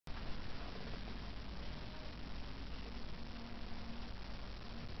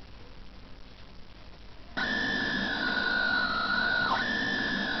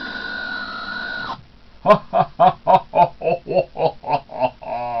Welcome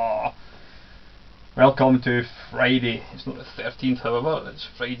to Friday. It's not the 13th, however, it's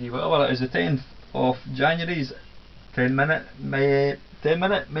Friday, whatever it is, the 10th of January's 10 minute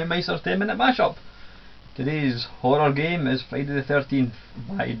Mamemeister 10 minute mashup. Today's horror game is Friday the 13th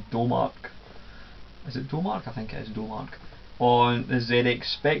by Domark. Is it Domark? I think it is Domark. On the ZX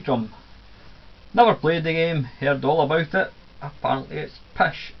Spectrum. Never played the game, heard all about it. Apparently it's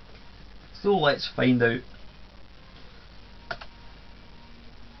pish. So let's find out.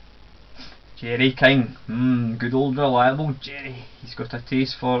 Jerry King. Good old reliable Jerry. He's got a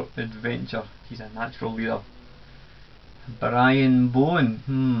taste for adventure. He's a natural leader. Brian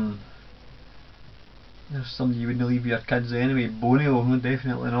Bowen. There's somebody you wouldn't leave your kids anyway. Bonio, no,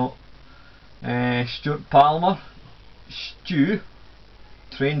 definitely not. Stuart Palmer. Stu.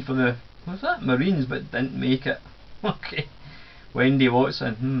 Trained for the, what's that? Marines, but didn't make it. Okay. Wendy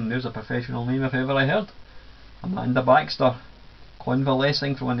Watson. There's a professional name if ever I heard. Amanda Baxter.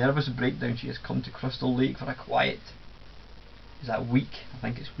 Convalescing from a nervous breakdown, she has come to Crystal Lake for a quiet. Is that week? I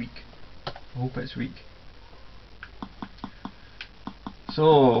think it's week. I hope it's week.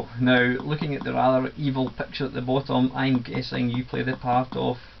 So, now looking at the rather evil picture at the bottom, I'm guessing you play the part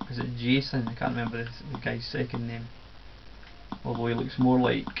of, is it Jason? I can't remember the guy's second name. Although he looks more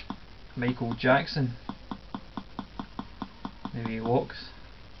like Michael Jackson. Maybe he walks.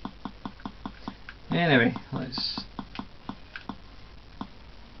 Anyway, let's.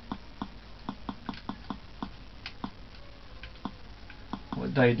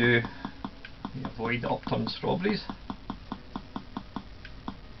 What do I do? You avoid the upturned strawberries.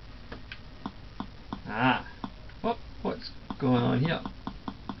 What's going on here?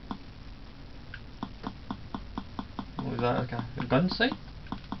 What was that, like a gun sight?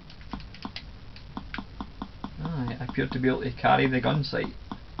 I appear to be able to carry the gun sight.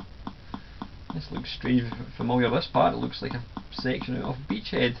 This looks strange, familiar. This part, it looks like a section out of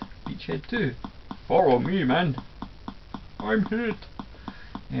Beachhead. Beachhead 2. Follow me, man. I'm hit.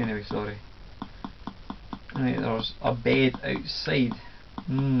 Anyway, sorry. Right, there's a bed outside.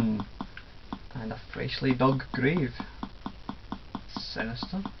 And a freshly dug grave.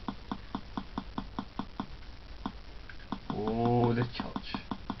 Sinister. Oh, the church.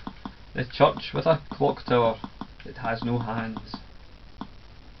 The church with a clock tower that has no hands.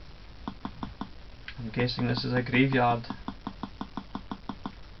 I'm guessing this is a graveyard.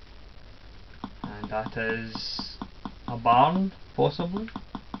 And that is a barn, possibly.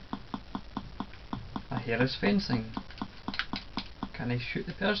 A Harris fencing. Can I shoot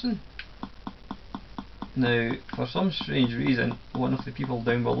the person? Now, for some strange reason, one of the people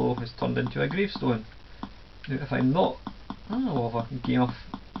down below has turned into a gravestone. Now, if I'm not, I love a game of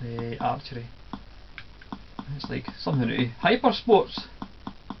archery. It's like something out of Hyper Sports.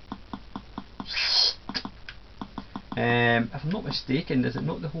 If I'm not mistaken, is it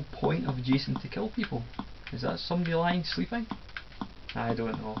not the whole point of Jason to kill people? Is that somebody lying sleeping? I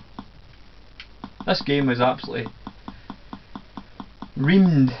don't know. This game was absolutely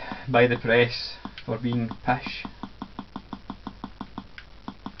reamed by the press for being pish.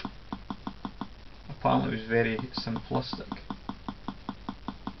 Apparently it was very simplistic.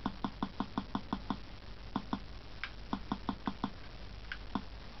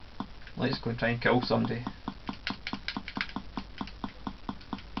 Let's go and try and kill somebody.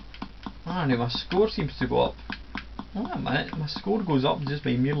 Now my score seems to go up. Oh, wait a minute, my score goes up just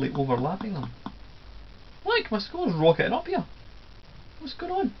by merely overlapping them. Look, my score's rocketing up here. What's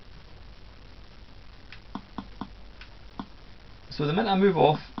going on? So the minute I move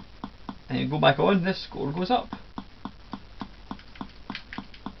off and go back on, this score goes up.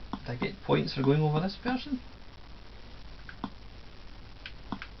 Did I get points for going over this person?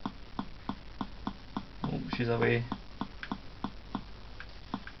 Oh, she's away.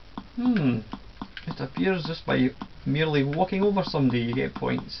 It appears just by merely walking over somebody you get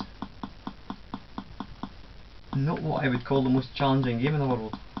points. Not what I would call the most challenging game in the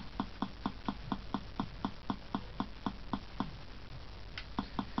world.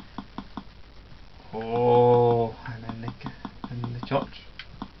 Oh, I'm in the church.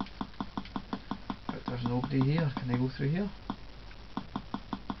 But there's nobody here. Can I go through here?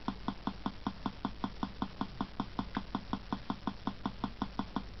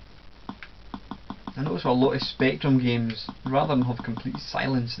 I notice a lot of Spectrum games, rather than have complete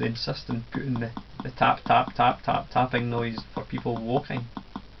silence, they insist on putting the tap tap tap tap tapping noise for people walking.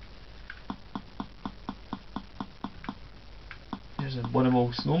 There's a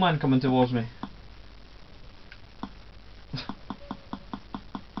abominable snowman coming towards me.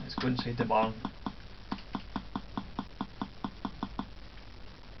 Let's go inside the barn.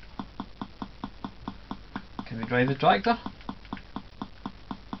 drive the tractor?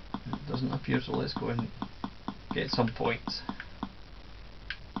 It doesn't appear, so let's go and get some points.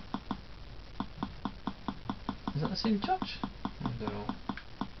 Is that the same church? I don't know.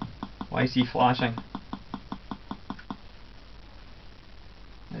 Why is he flashing?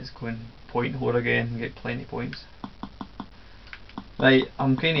 Let's go and point whore again and get plenty of points. Right,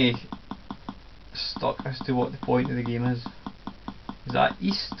 I'm kinda stuck as to what the point of the game is. Is that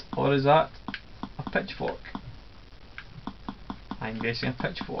east or is that a pitchfork? I'm guessing a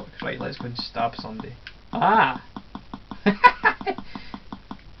pitchfork. Right, let's go and stab somebody. Ah!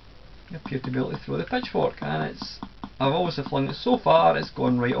 You appear to be able to throw the pitchfork, and I've obviously flung it so far it's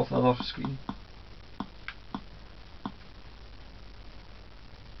gone right off the other screen.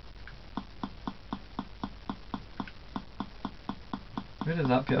 Where did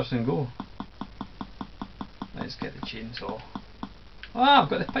that person go? Let's get the chainsaw. Ah, I've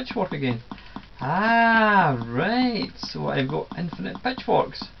got the pitchfork again. Ah, right. So I've got infinite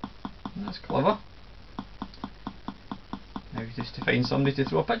pitchforks. That's clever. Now just to find somebody to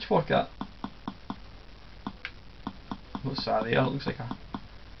throw a pitchfork at. What's that there? It looks like a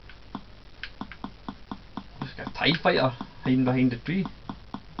TIE fighter hiding behind a tree.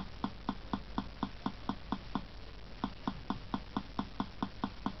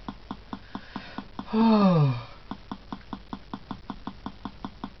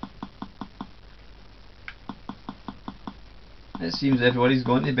 It seems everybody's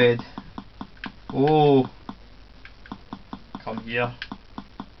gone to bed. Oh, come here.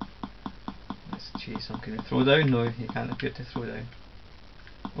 Let's chase him. Can he throw down? No, he can't appear to throw down.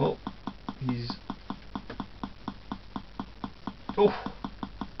 Oh, he's... Oh!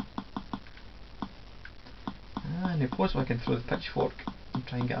 Ah, now possibly I can throw the pitchfork and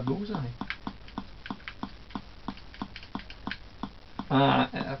try and get a bullseye. Ah,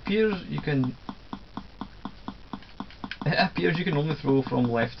 it appears you can only throw from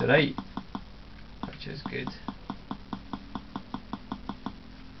left to right, which is good.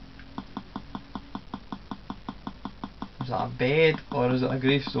 Is that a bed or is it a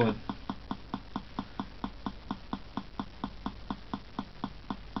gravestone?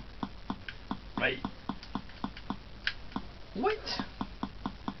 Right. What?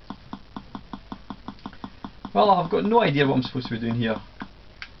 Well, I've got no idea what I'm supposed to be doing here.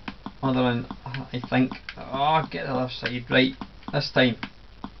 Other than, I think, oh, get the other side. Right, this time.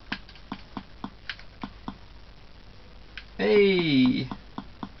 Hey!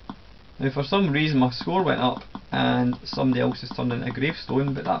 Now for some reason my score went up and somebody else has turned into a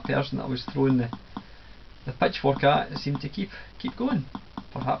gravestone, but that person that I was throwing the pitchfork at seemed to keep going.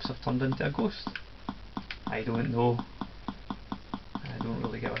 Perhaps I've turned into a ghost. I don't know. I don't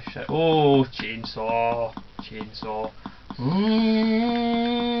really give a shit. Oh, chainsaw! Chainsaw.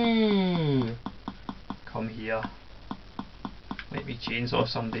 Come here. Let me chainsaw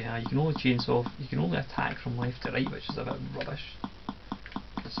somebody. You can only attack from left to right, which is a bit rubbish.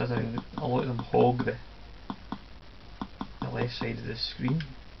 Considering a lot of them hog the left side of the screen,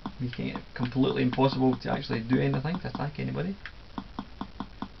 making it completely impossible to actually do anything, to attack anybody.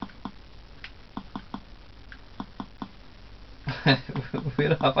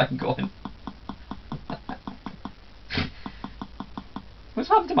 Where have I gone? What's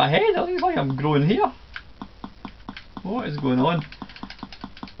happened to my head? It looks like I'm growing here. What is going on?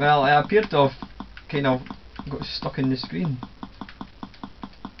 Well, I appear to have kind of got stuck in the screen.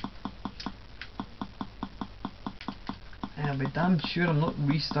 I'll be damn sure I'm not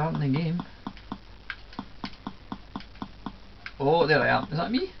restarting the game. Oh, there I am. Is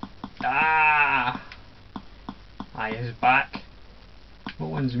that me? Ah! Aye, he's back.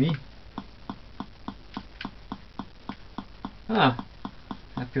 What one's me? Ah,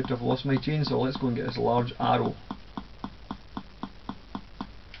 I appear to have lost my chainsaw. Let's go and get this large arrow.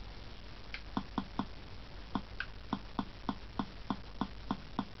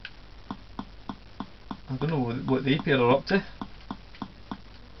 I don't know what they pair are up to.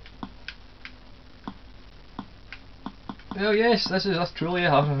 Well, yes, this is truly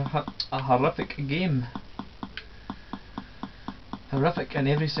a horrific game. Horrific in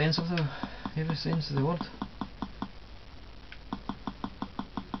every sense of the word.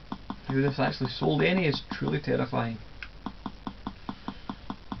 How this actually sold any is truly terrifying.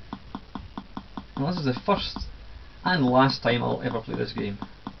 Well, this is the first and last time I'll ever play this game.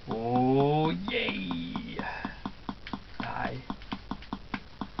 Oh yay! Aye.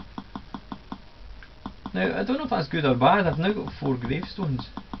 Now I don't know if that's good or bad. I've now got 4 gravestones.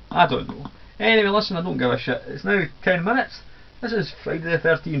 I don't know. Anyway, listen, I don't give a shit. It's now 10 minutes. This is Friday the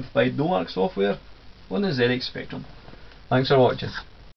 13th by Domark Software on the ZX Spectrum. Thanks for watching.